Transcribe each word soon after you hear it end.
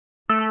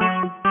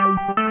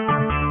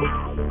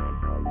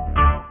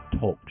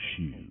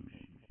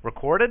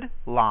Recorded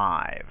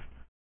live.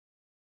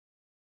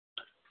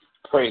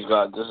 Praise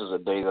God. This is a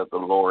day that the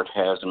Lord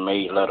has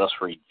made. Let us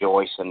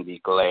rejoice and be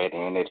glad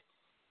in it.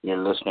 You're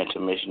listening to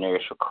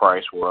Missionaries for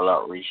Christ World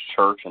Outreach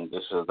Church, and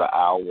this is the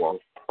hour of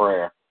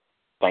prayer.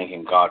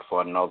 Thanking God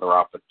for another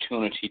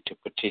opportunity to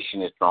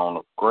petition His throne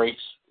of grace.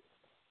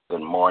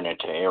 Good morning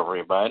to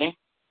everybody.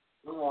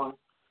 Good morning.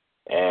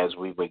 As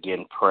we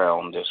begin prayer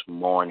on this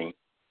morning,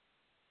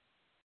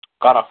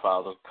 God our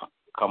Father,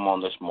 come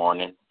on this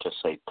morning to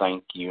say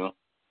thank you.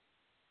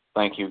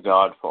 Thank you,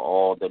 God, for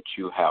all that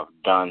you have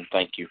done.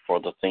 Thank you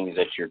for the things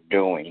that you're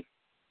doing.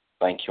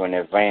 Thank you in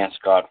advance,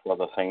 God, for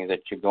the things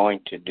that you're going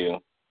to do.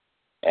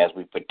 As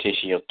we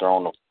petition your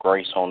throne of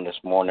grace on this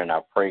morning,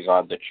 I pray,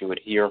 God, that you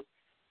would hear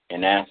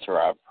and answer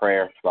our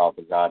prayers,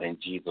 Father God, in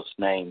Jesus'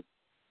 name.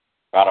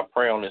 God, I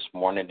pray on this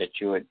morning that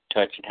you would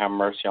touch and have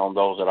mercy on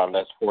those that are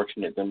less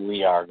fortunate than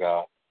we are,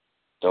 God.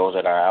 Those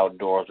that are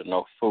outdoors with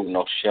no food,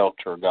 no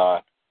shelter,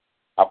 God.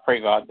 I pray,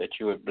 God, that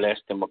you would bless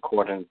them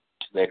according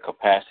to their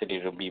capacity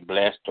to be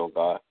blessed, oh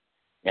God,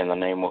 in the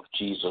name of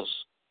Jesus.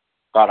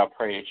 God, I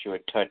pray that you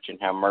would touch and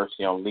have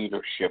mercy on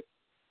leadership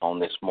on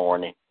this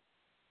morning.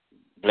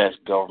 Bless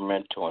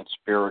governmental and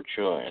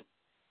spiritual and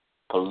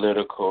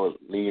political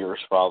leaders,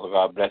 Father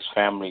God. Bless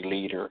family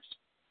leaders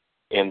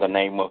in the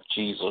name of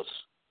Jesus.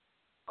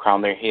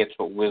 Crown their heads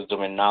with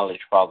wisdom and knowledge,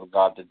 Father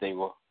God, that they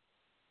will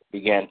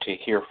begin to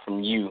hear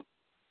from you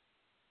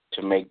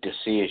to make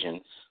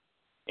decisions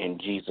in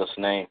Jesus'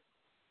 name.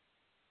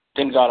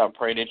 Then, God, I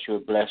pray that you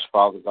would bless,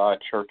 Father God,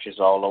 churches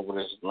all over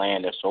this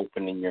land that's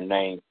open in your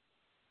name.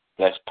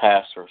 Bless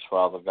pastors,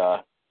 Father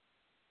God,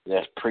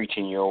 that's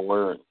preaching your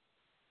word.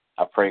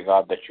 I pray,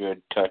 God, that you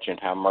would touch and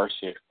have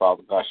mercy,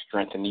 Father God.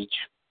 Strengthen each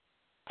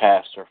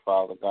pastor,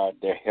 Father God,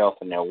 their health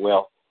and their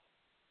wealth.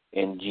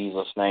 In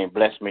Jesus' name,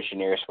 bless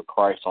Missionaries for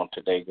Christ on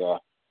today, God.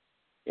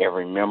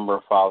 Every member,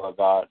 Father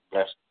God,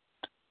 bless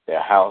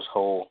their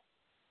household.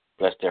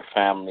 Bless their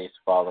families,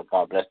 Father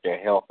God. Bless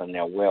their health and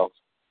their wealth.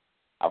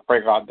 I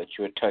pray, God, that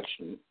you would touch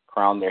and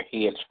crown their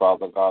heads,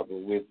 Father God,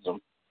 with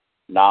wisdom,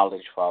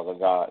 knowledge, Father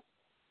God,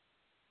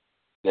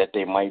 that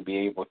they might be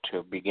able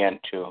to begin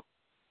to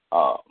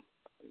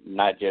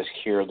not just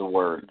hear the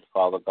word,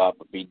 Father God,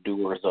 but be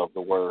doers of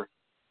the word.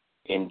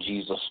 In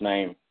Jesus'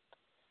 name.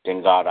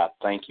 Then, God, I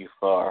thank you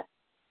for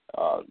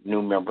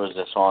new members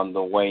that's on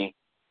the way.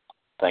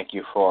 Thank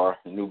you for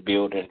a new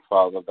building,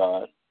 Father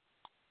God.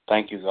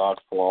 Thank you, God,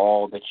 for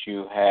all that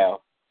you have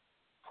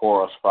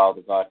for us,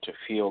 Father God, to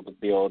fill the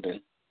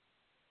building.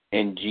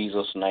 In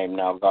Jesus' name.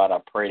 Now, God, I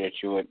pray that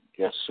you would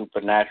just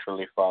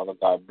supernaturally, Father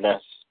God,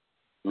 bless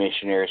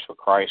Missionaries for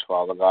Christ,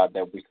 Father God,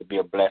 that we could be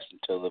a blessing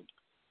to the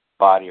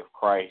body of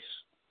Christ.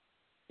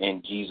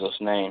 In Jesus'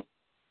 name.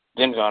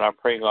 Then, God, I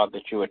pray, God,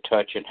 that you would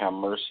touch and have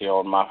mercy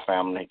on my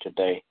family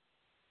today,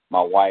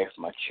 my wife,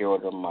 my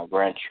children, my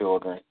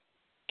grandchildren.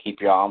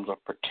 Keep your arms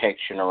of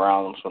protection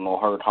around them so no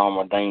hurt, harm,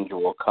 or danger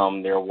will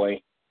come their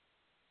way.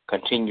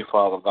 Continue,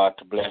 Father God,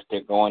 to bless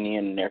their going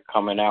in and their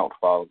coming out,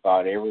 Father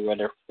God, everywhere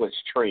their foot's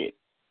tread.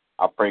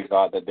 I pray,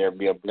 God, that there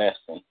be a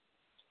blessing.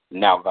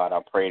 Now, God, I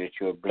pray that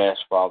you would bless,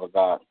 Father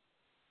God,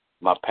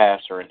 my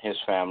pastor and his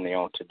family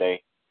on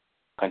today.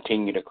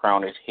 Continue to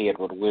crown his head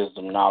with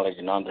wisdom, knowledge,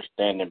 and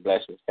understanding.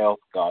 Bless his health,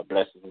 God.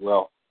 Bless his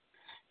wealth.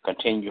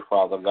 Continue,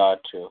 Father God,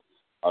 to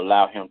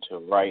allow him to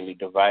rightly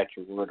divide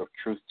your word of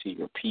truth to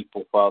your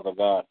people, Father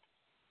God,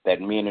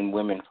 that men and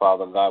women,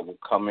 Father God, will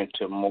come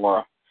into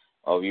more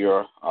of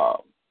your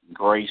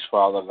grace,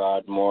 Father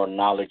God, more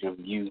knowledge of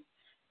you.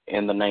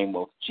 In the name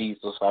of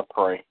Jesus, I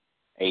pray.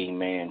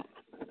 Amen.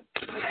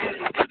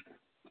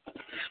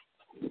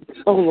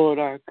 Oh, Lord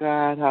our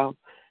God, how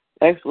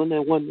excellent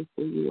and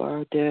wonderful you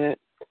are, Dad.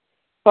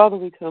 Father,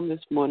 we come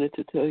this morning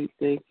to tell you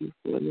thank you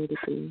for another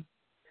day.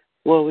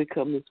 Lord, we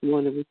come this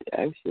morning with the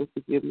actual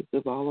forgiveness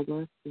of all of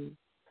our sins.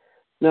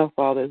 Now,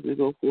 Father, as we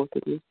go forth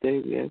in this day,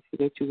 we ask you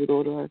that you would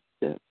order our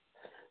steps,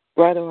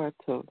 bridle our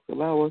tongues,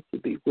 allow us to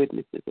be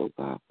witnesses, oh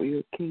God, for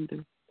your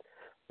kingdom.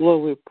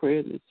 Lord, we're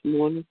praying this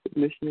morning for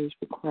Missionaries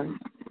for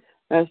Christ,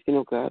 asking,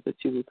 oh God, that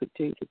you would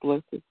continue to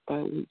bless us by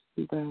leaps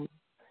and bounds,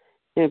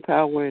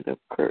 empower and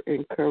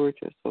encourage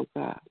us, oh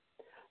God.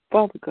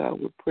 Father God,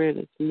 we're praying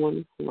this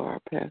morning for our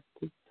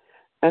pastor,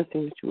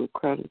 asking that you would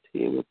crown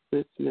his head with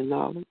wisdom and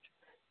knowledge,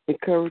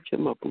 encourage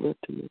him, uplift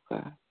him, oh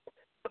God.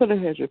 Put a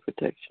hedge of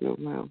protection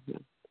around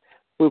him.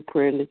 We're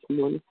praying this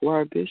morning for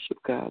our bishop,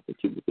 God, that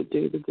you would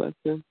continue to bless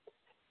him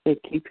and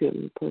keep him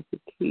in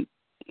perfect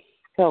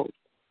health.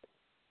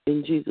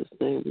 In Jesus'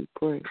 name we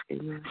pray.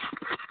 Amen.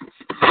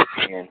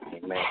 Amen.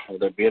 Amen. Will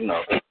there be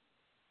another?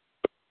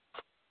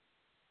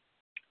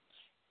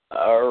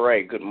 All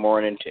right. Good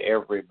morning to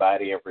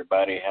everybody.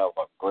 Everybody have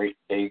a great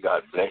day.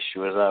 God bless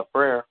you is our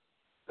prayer.